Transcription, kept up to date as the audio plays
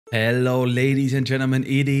Hello ladies and gentlemen,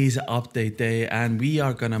 it is update day and we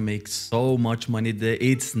are gonna make so much money today.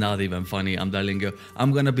 It's not even funny, I'm telling you.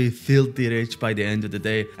 I'm gonna be filthy rich by the end of the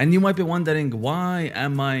day. And you might be wondering, why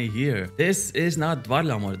am I here? This is not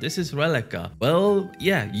Varlamore, this is Relica. Well,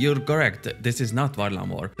 yeah, you're correct. This is not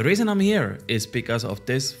Varlamore. The reason I'm here is because of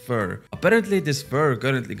this fur. Apparently this fur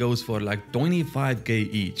currently goes for like 25k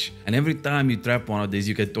each. And every time you trap one of these,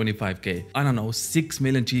 you get 25k. I don't know, 6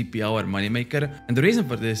 million GP hour moneymaker. And the reason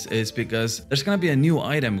for this is because there's gonna be a new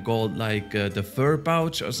item called like the fur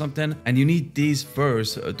pouch or something, and you need these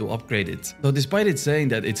furs to upgrade it. So despite it saying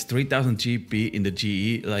that it's 3000 GP in the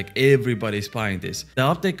GE, like everybody's buying this. The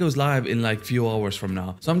update goes live in like few hours from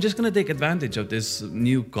now. So I'm just gonna take advantage of this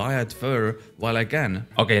new Gaiad fur while I can.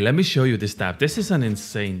 Okay, let me show you this tab. This is an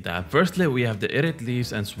insane tab. Firstly, we have the Irit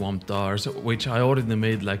leaves and swamp tars, which I already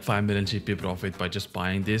made like 5 million GP profit by just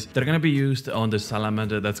buying this. They're gonna be used on the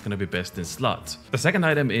salamander that's gonna be best in slots. The second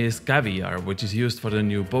item is caviar, which is used for the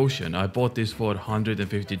new potion. I bought this for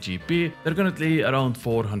 150 GP. They're currently around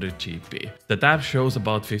 400 GP. The tab shows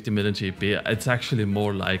about 50 million GP. It's actually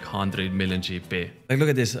more like 100 million GP. Like look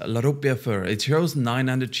at this La Rupia fur. It shows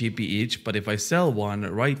 900 GP each, but if I sell one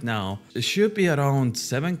right now, it should be around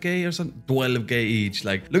 7k or something, 12k each.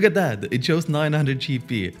 Like look at that, it shows 900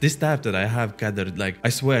 GP. This tab that I have gathered, like I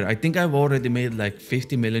swear, I think I've already made like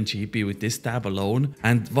 50 million GP with this tab alone,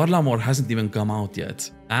 and Varlamore hasn't even come out yet.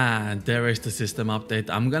 And there is the system update.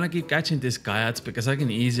 I'm gonna keep catching these Gaiads because I can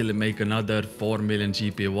easily make another 4 million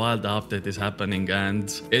GP while the update is happening,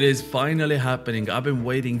 and it is finally happening. I've been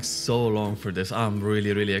waiting so long for this. I'm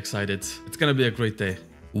really excited. It's gonna be a great day.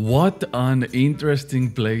 What an interesting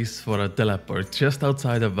place for a teleport, just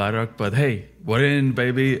outside of Varrock, but hey, we're in,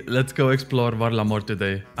 baby. Let's go explore Varlamore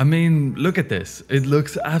today. I mean, look at this. It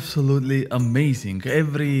looks absolutely amazing.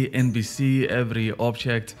 Every NPC, every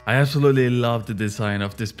object. I absolutely love the design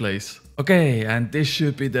of this place. Okay, and this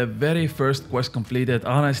should be the very first quest completed.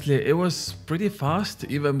 Honestly, it was pretty fast,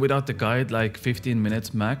 even without the guide, like 15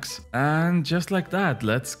 minutes max. And just like that,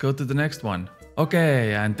 let's go to the next one.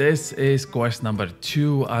 Okay, and this is quest number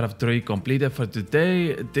 2 out of 3 completed for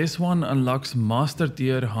today. This one unlocks Master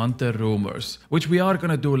Tier Hunter Rumours, which we are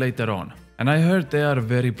gonna do later on. And I heard they are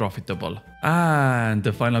very profitable. And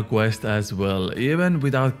the final quest as well. Even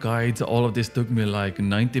without guides, all of this took me like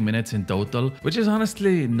 90 minutes in total, which is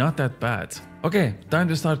honestly not that bad. Okay, time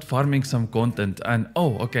to start farming some content. And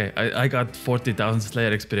oh, okay, I got 40,000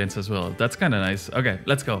 Slayer experience as well. That's kinda nice. Okay,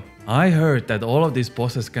 let's go. I heard that all of these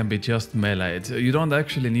bosses can be just meleeed. You don't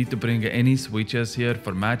actually need to bring any switches here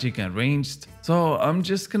for magic and ranged. So I'm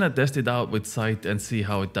just gonna test it out with sight and see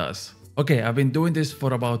how it does. Okay, I've been doing this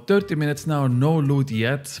for about 30 minutes now, no loot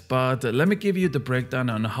yet, but let me give you the breakdown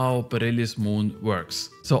on how Perilous Moon works.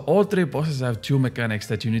 So all 3 bosses have 2 mechanics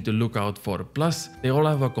that you need to look out for, plus they all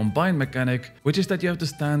have a combined mechanic, which is that you have to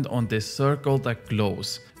stand on this circle that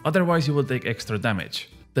glows, otherwise you will take extra damage.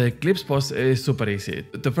 The Eclipse boss is super easy.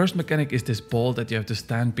 The first mechanic is this ball that you have to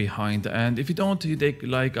stand behind, and if you don't, you take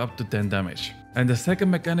like up to 10 damage. And the second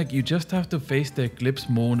mechanic, you just have to face the Eclipse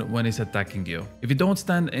Moon when it's attacking you. If you don't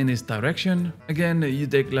stand in its direction, again you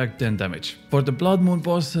take like 10 damage. For the Blood Moon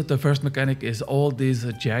boss, the first mechanic is all these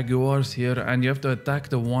jaguars here, and you have to attack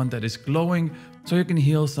the one that is glowing so you can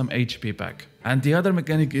heal some HP back. And the other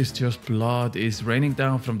mechanic is just blood is raining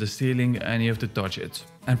down from the ceiling and you have to dodge it.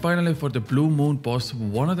 And finally, for the Blue Moon boss,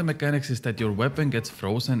 one of the mechanics is that your weapon gets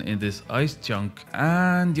frozen in this ice chunk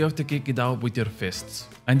and you have to kick it out with your fists.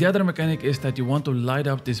 And the other mechanic is that you want to light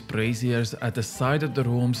up these braziers at the side of the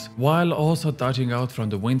rooms while also dodging out from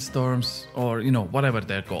the windstorms, or you know, whatever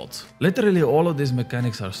they're called. Literally all of these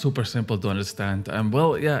mechanics are super simple to understand, and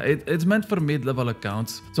well, yeah, it's meant for mid-level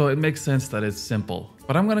accounts, so it makes sense that it's simple.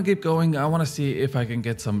 But I'm gonna keep going. I wanna see if I can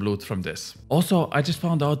get some loot from this. Also, I just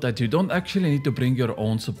found out that you don't actually need to bring your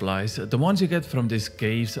own supplies. The ones you get from these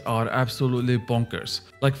caves are absolutely bonkers.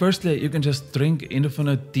 Like firstly, you can just drink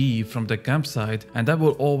infinite tea from the campsite and that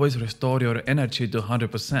will always restore your energy to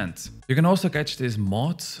 100%. You can also catch these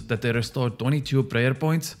moths that they restore 22 prayer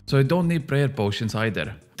points, so you don't need prayer potions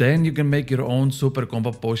either. Then you can make your own super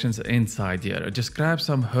combo potions inside here. Just grab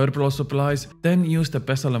some herbal supplies, then use the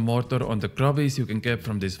pestle and mortar on the grubbies you can get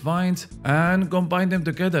from these vines and combine them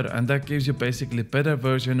together, and that gives you basically better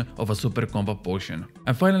version of a super combo potion.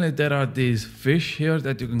 And finally, there are these fish here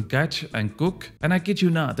that you can catch and cook, and I kid you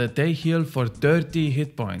not that they heal for 30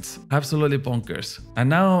 hit points. Absolutely bonkers. And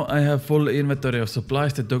now I have full inventory of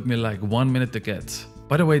supplies that took me like 1 minute to get.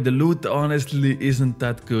 By the way, the loot honestly isn't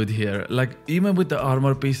that good here. Like even with the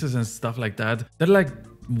armor pieces and stuff like that, they're like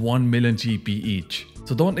 1 million GP each.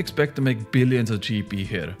 So don't expect to make billions of GP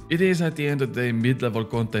here. It is at the end of the day mid-level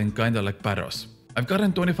content kinda like Paros. I've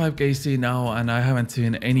gotten 25 KC now and I haven't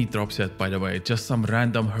seen any drops yet, by the way, just some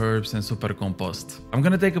random herbs and super compost. I'm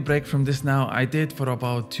gonna take a break from this now. I did for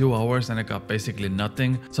about 2 hours and I got basically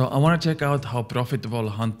nothing. So I wanna check out how profitable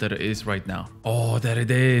Hunter is right now. Oh, there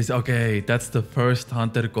it is. Okay, that's the first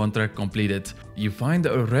Hunter contract completed. You find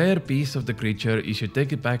a rare piece of the creature, you should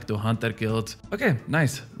take it back to Hunter Guild. Okay,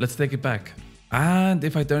 nice. Let's take it back. And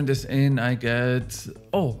if I turn this in, I get,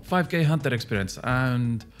 5k Hunter experience.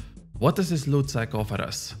 And what does this loot sack offer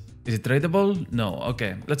us? Is it tradable? No.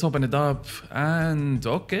 Okay, let's open it up. And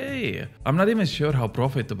okay, I'm not even sure how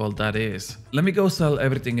profitable that is. Let me go sell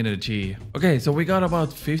everything in the G. Okay, so we got about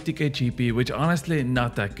 50k GP, which honestly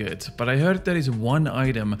not that good. But I heard there is one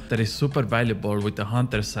item that is super valuable with the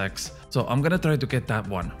Hunter sacks. So I'm gonna try to get that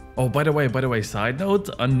one. Oh, by the way, side note,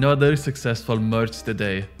 another successful merge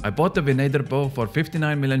today. I bought the Venator bow for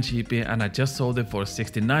 59 million GP and I just sold it for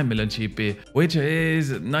 69 million GP, which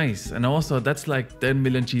is nice. And also that's like 10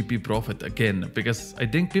 million GP profit again, because I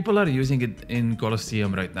think people are using it in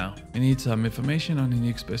Colosseum right now. We need some information on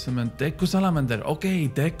unique specimen. Deku Salamander. Okay,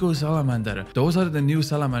 Deku Salamander. Those are the new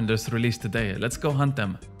salamanders released today. Let's go hunt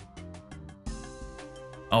them.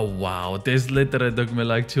 Oh wow, this literally took me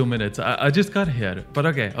like 2 minutes. I just got here. But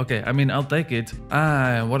okay, I mean, I'll take it.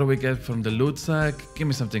 What do we get from the loot sack? Give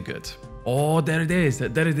me something good. Oh, there it is.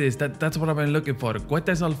 That's what I've been looking for.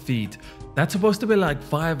 Quetzal feet. That's supposed to be like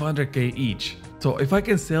 500k each. So if I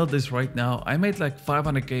can sell this right now, I made like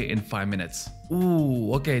 500k in 5 minutes.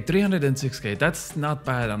 Ooh, okay, 306k. That's not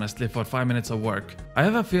bad, honestly, for 5 minutes of work. I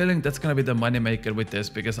have a feeling that's gonna be the moneymaker with this,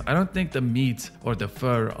 because I don't think the meat or the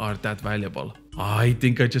fur are that valuable. I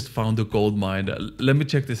think I just found a gold mine. Let me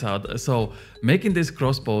check this out. So making these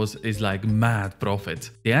crossbows is like mad profit.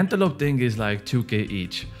 The antelope thing is like 2k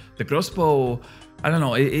each. The crossbow, I don't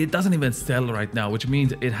know, it doesn't even sell right now, which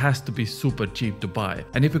means it has to be super cheap to buy.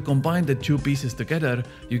 And if you combine the two pieces together,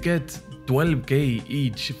 you get 12k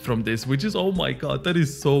each from this, which is, oh my god, that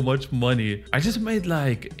is so much money. I just made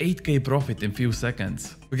like 8k profit in few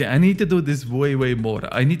seconds. Okay, I need to do this way more.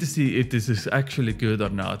 I need to see if this is actually good or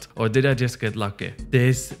not. Or did I just get lucky?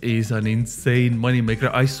 This is an insane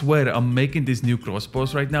moneymaker. I swear, I'm making these new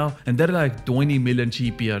crossbows right now and they're like 20 million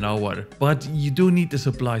GP an hour. But you do need the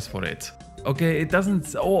supplies for it. Okay, it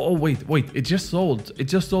doesn't. Oh, wait. It just sold. It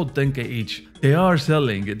just sold 10k each. They are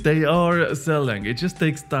selling. It just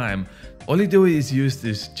takes time. All you do is use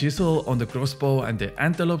this chisel on the crossbow and the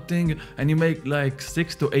antelope thing, and you make like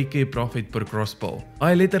 6 to 8k profit per crossbow.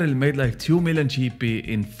 I literally made like 2 million GP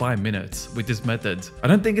in 5 minutes with this method. I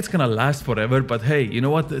don't think it's gonna last forever, but hey, you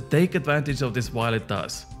know what? Take advantage of this while it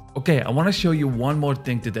does. Okay, I want to show you one more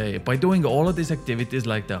thing today. By doing all of these activities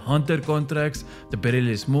like the hunter contracts, the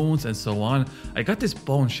perilous moons and so on, I got these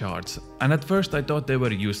bone shards. And at first I thought they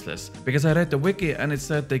were useless, because I read the wiki and it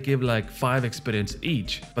said they give like 5 experience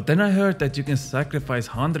each. But then I heard that you can sacrifice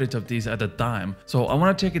hundreds of these at a time. So I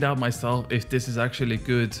want to check it out myself if this is actually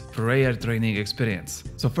good prayer training experience.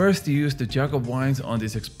 So first you use the jug of wines on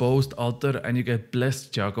this exposed altar and you get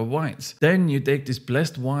blessed jug of wines. Then you take these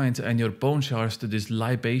blessed wines and your bone shards to this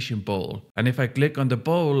libation bowl, and if I click on the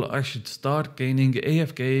bowl, I should start gaining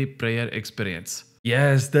AFK prayer experience.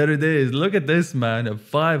 Yes, there it is. Look at this, man.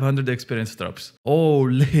 500 experience drops.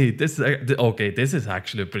 Holy, this is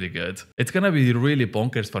actually pretty good. It's gonna be really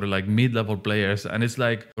bonkers for like mid-level players, and it's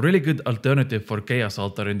like a really good alternative for Chaos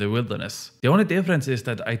Altar in the wilderness. The only difference is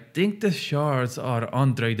that I think the shards are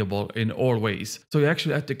untradeable in all ways, so you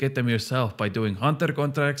actually have to get them yourself by doing hunter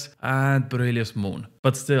contracts and perilous moon.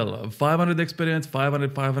 But still, 500 experience,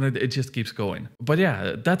 500, it just keeps going. But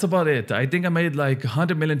yeah, that's about it. I think I made like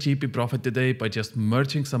 100 million GP profit today by just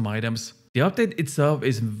merging some items. The update itself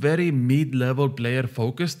is very mid-level player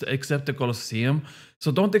focused, except the Colosseum,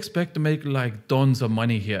 so don't expect to make like tons of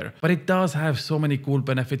money here. But it does have so many cool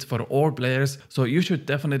benefits for all players, so you should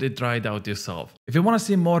definitely try it out yourself. If you want to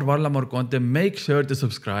see more Varlamore content, make sure to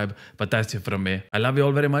subscribe. But that's it from me. I love you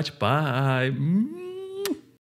all very much. Bye.